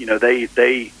fun. You know,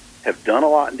 they have done a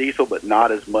lot in diesel, but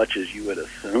not as much as you would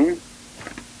assume.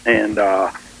 And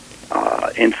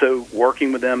so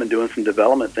working with them and doing some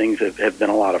development things have been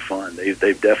a lot of fun.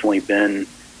 They've definitely been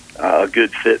a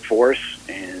good fit for us,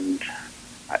 and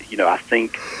you know, I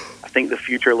think the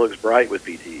future looks bright with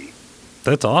PTE.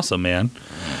 That's awesome, man.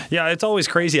 Yeah, it's always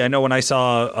crazy. I know when I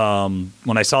saw them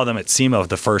at SEMA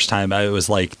the first time, I was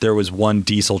like, there was one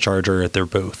diesel charger at their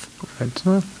booth.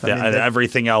 And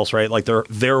everything else, right? Like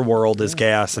their world is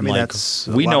gas, and like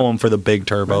we know them for the big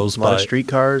turbos. A lot of street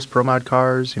cars, pro mod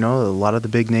cars. You know, a lot of the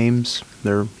big names.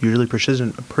 They're usually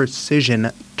precision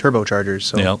turbochargers.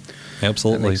 So yep,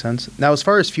 absolutely that makes sense. Now, as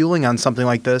far as fueling on something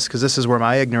like this, because this is where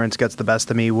my ignorance gets the best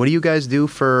of me, what do you guys do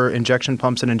for injection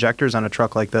pumps and injectors on a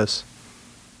truck like this?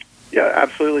 Yeah,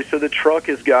 absolutely. So the truck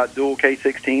has got dual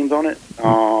K16s on it.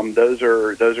 Those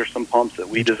are some pumps that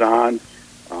we designed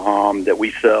that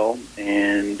we sell,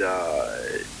 and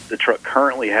the truck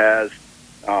currently has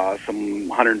some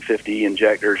 150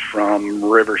 injectors from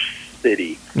River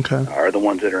City. Okay, are the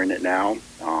ones that are in it now.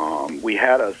 We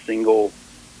had a single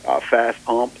fast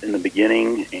pump in the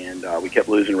beginning, and we kept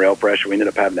losing rail pressure. We ended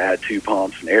up having to add 2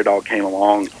 pumps, and AirDog came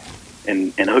along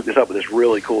and hooked us up with this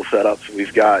really cool setup. So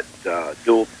we've got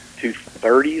dual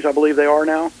 230s, I believe they are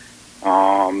now.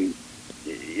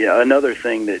 Yeah, another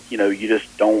thing that, you know, you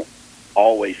just don't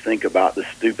always think about, the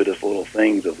stupidest little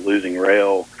things of losing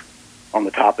rail on the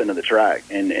top end of the track.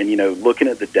 And you know, looking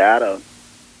at the data,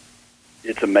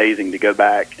 it's amazing to go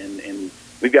back and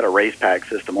we've got a race pack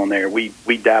system on there. We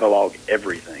data log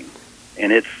everything,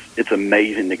 and it's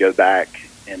amazing to go back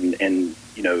and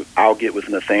you know, I'll get with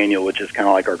Nathaniel, which is kind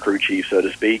of like our crew chief, so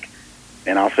to speak,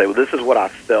 and I'll say, well, this is what I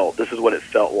felt. This is what it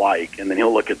felt like. And then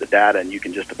he'll look at the data, and you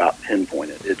can just about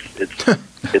pinpoint it.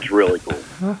 It's really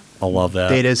cool. I love that.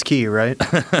 Data is key, right?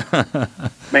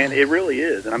 Man, it really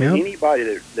is. And I mean, anybody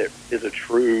that is a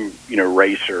true, you know,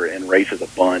 racer and races a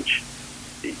bunch,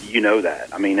 you know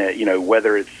that. I mean, you know,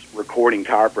 whether it's recording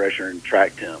tire pressure and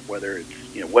track temp, whether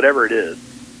it's, you know, whatever it is,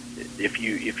 if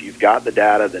you've got the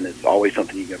data, then it's always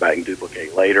something you can go back and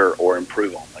duplicate later or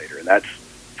improve on later. And that's,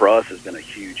 for us, has been a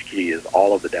huge key, is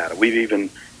all of the data. We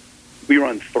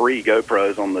run 3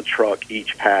 GoPros on the truck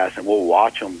each pass, and we'll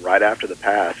watch them right after the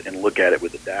pass and look at it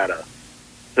with the data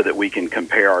so that we can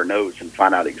compare our notes and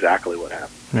find out exactly what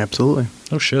happened. Absolutely.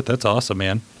 Oh shit, that's awesome,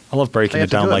 man. I love breaking it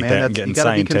down like that and getting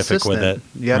scientific with it.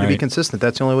 You got to be consistent.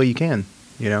 That's the only way you can,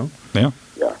 you know? Yeah.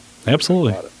 Yeah.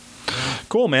 Absolutely.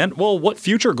 Cool, man. Well, what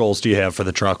future goals do you have for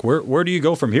the truck? Where do you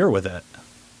go from here with it?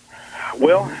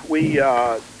 Well, we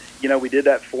did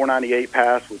that 498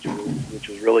 pass, which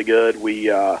was really good.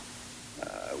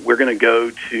 We're going to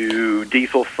go to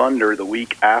Diesel Thunder the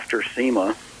week after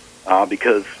SEMA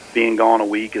because being gone a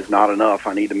week is not enough.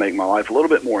 I need to make my life a little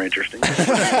bit more interesting.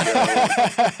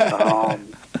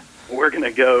 We're going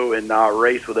to go and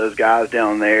race with those guys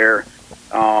down there.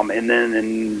 And then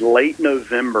in late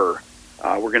November,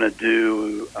 we're going to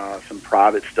do some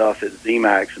private stuff at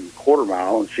ZMAX and Quarter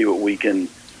Mile and see what we can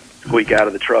squeak out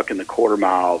of the truck in the Quarter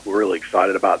Mile. We're really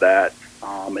excited about that.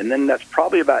 And then that's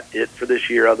probably about it for this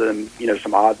year, other than, you know,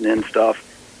 some odd and end stuff.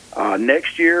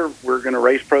 Next year, we're going to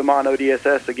race Pro Mod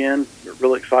ODSS again. We're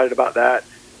really excited about that.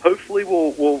 Hopefully,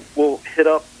 we'll hit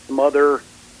up some other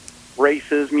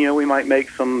races. You know, we might make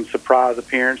some surprise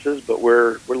appearances, but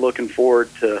we're looking forward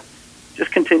to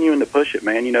just continuing to push it,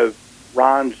 man. You know,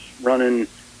 Ron's running,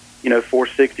 you know,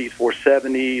 460s,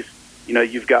 470s. You know,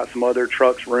 you've got some other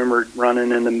trucks rumored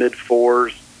running in the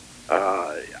mid-4s.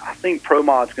 I think Pro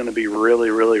Mod's going to be really,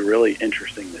 really, really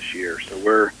interesting this year. So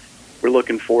we're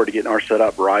looking forward to getting our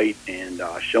setup right and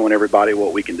showing everybody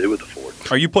what we can do with the Ford.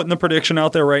 Are you putting the prediction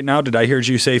out there right now? Did I hear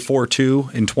you say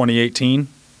 4.2 in 2018?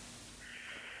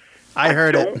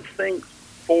 I don't think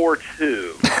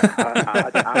 4.2.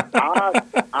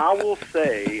 I will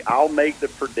say, I'll make the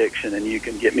prediction, and you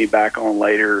can get me back on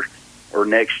later or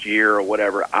next year or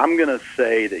whatever. I'm going to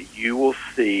say that you will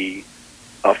see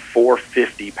a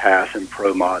 450 pass in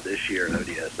Pro Mod this year in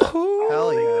ODS.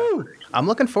 Hell yeah. I'm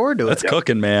looking forward to it. That's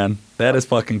cooking, man. That is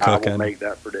fucking cooking. I will make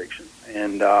that prediction.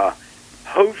 And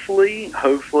hopefully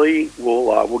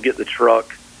we'll get the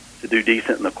truck to do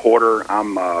decent in the quarter.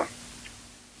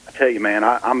 I tell you, man,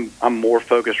 I'm more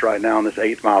focused right now on this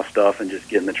 8th mile stuff and just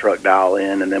getting the truck dial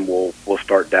in, and then we'll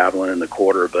start dabbling in the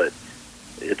quarter. But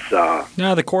it's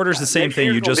No, the quarter's the same next thing.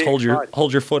 year's You gonna just be exciting.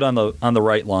 hold your foot on the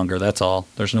right longer. That's all.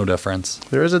 There's no difference.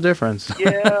 There is a difference.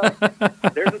 Yeah,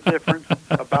 there's a difference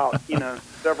about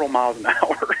several miles an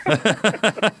hour.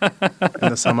 In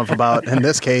the sum of about, in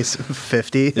this case,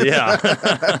 50. Yeah.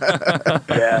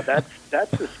 Yeah,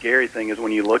 that's the scary thing is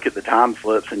when you look at the time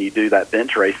slips and you do that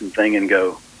bench racing thing and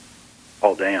go,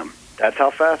 oh damn, that's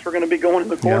how fast we're going to be going in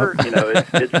the quarter.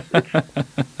 It's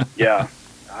yeah.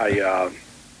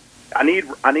 I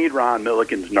need Ryan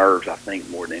Milliken's nerves, I think,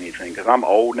 more than anything, because I'm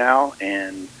old now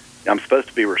and I'm supposed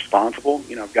to be responsible.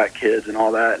 I've got kids and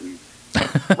all that, and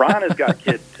Ryan has got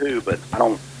kids too, but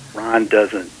Ryan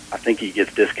doesn't. I think he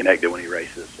gets disconnected when he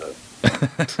races. So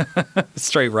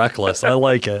Straight reckless. I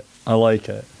like it.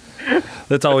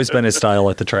 That's always been his style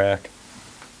at the track.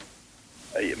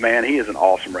 man, he is an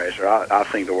awesome racer. I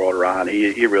think the world of Ryan.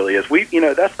 He really is.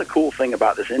 That's the cool thing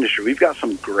about this industry. We've got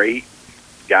some great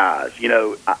guys.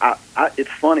 It's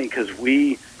funny because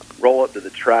we roll up to the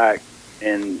track,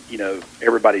 and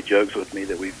everybody jokes with me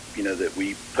that we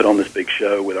put on this big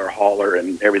show with our hauler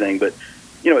and everything. But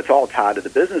it's all tied to the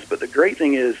business. But the great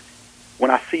thing is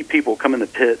when I see people come in the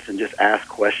pits and just ask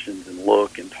questions and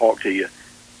look and talk to you,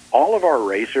 all of our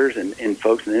racers and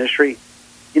folks in the industry,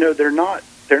 they're not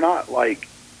like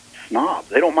snobs.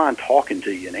 They don't mind talking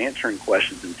to you and answering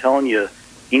questions and telling you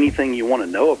anything you want to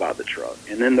know about the truck.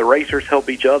 And then the racers help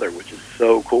each other, which is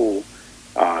so cool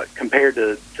compared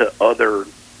to other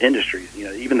industries.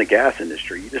 Even the gas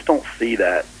industry, you just don't see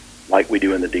that like we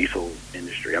do in the diesel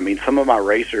industry. I mean, some of my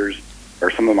racers are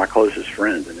some of my closest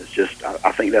friends, and it's just,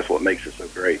 I think that's what makes it so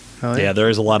great. Oh, Yeah, there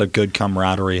is a lot of good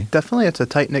camaraderie. Definitely, it's a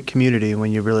tight-knit community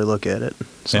when you really look at it.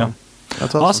 So, Yeah.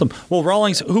 that's awesome. Well,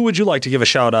 Rawlings, who would you like to give a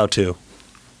shout out to?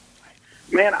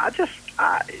 Man, I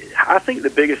think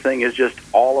the biggest thing is just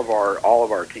all of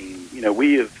our team.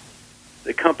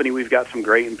 The company, we've got some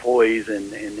great employees,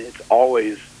 and it's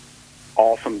always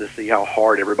awesome to see how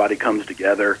hard everybody comes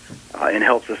together and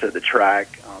helps us at the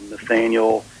track.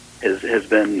 Nathaniel has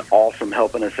been awesome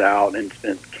helping us out and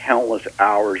spent countless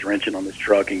hours wrenching on this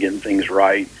truck and getting things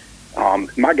right.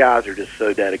 My guys are just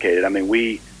so dedicated. I mean,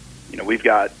 we've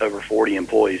got over 40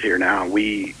 employees here now.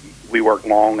 We work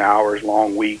long hours,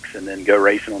 long weeks, and then go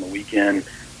racing on the weekend.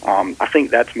 I think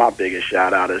that's my biggest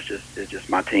shout out is just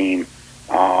my team.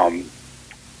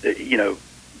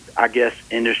 I guess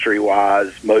industry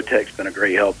wise, Motec's been a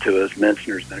great help to us.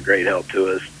 Mentzner's been a great help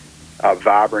to us.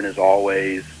 Vibrant as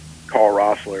always. Carl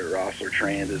Rossler at Rossler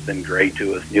Trans has been great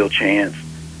to us. Neil Chance,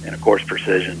 and of course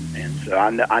Precision. And so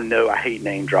I know I hate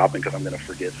name dropping because I'm going to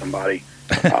forget somebody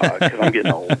because I'm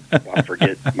getting old. I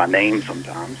forget my name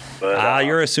sometimes. But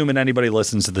You're assuming anybody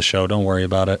listens to the show. Don't worry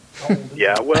about it.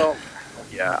 Yeah, well,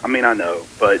 yeah. I mean, I know,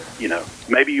 but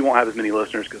maybe you won't have as many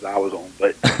listeners because I was on.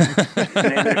 But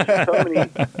man,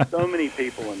 there's so many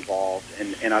people involved,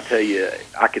 and I tell you,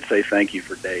 I could say thank you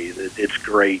for days. It's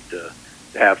great to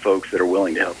have folks that are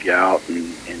willing to help you out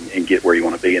and get where you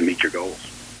want to be and meet your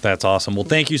goals. That's awesome. Well,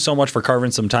 thank you so much for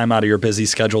carving some time out of your busy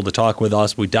schedule to talk with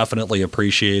us. We definitely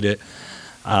appreciate it.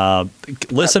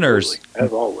 Listeners, absolutely,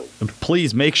 as always,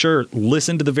 please make sure,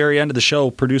 listen to the very end of the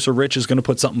show. Producer Rich is going to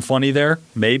put something funny there.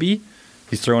 Maybe.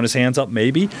 He's throwing his hands up,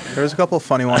 maybe. There's a couple of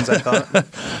funny ones, I thought.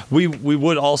 We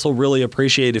would also really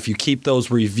appreciate if you keep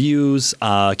those reviews,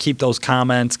 keep those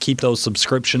comments, keep those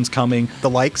subscriptions coming. The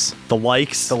likes. Way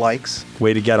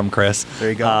to get them, Chris. There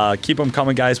you go. Keep them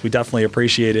coming, guys. We definitely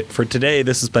appreciate it. For today,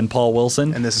 this has been Paul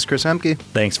Wilson. And this is Chris Hemke.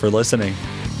 Thanks for listening.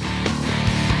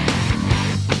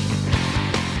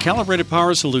 Calibrated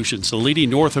Power Solutions, the leading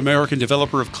North American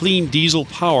developer of clean diesel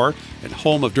power and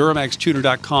home of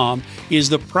DuramaxTuner.com, is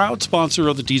the proud sponsor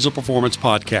of the Diesel Performance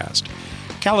Podcast.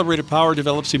 Calibrated Power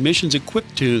develops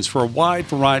emissions-equipped tunes for a wide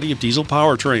variety of diesel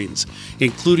powertrains,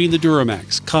 including the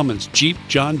Duramax, Cummins, Jeep,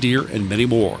 John Deere, and many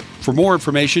more. For more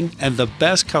information and the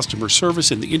best customer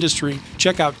service in the industry,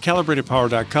 check out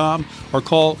calibratedpower.com or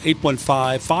call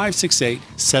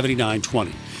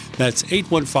 815-568-7920. That's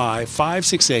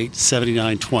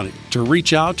 815-568-7920. To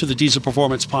reach out to the Diesel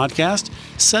Performance Podcast,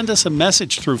 send us a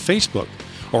message through Facebook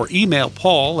or email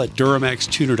Paul at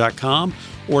DuramaxTuner.com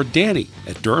or Danny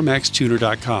at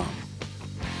DuramaxTuner.com.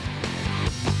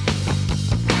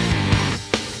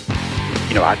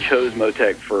 I chose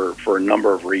Motec for a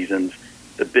number of reasons.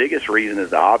 The biggest reason is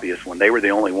the obvious one. They were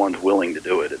the only ones willing to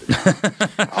do it at the time.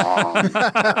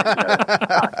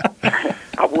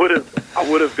 I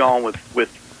would have gone with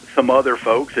some other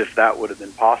folks if that would have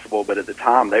been possible, but at the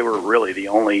time they were really the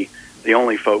only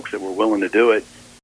folks that were willing to do it.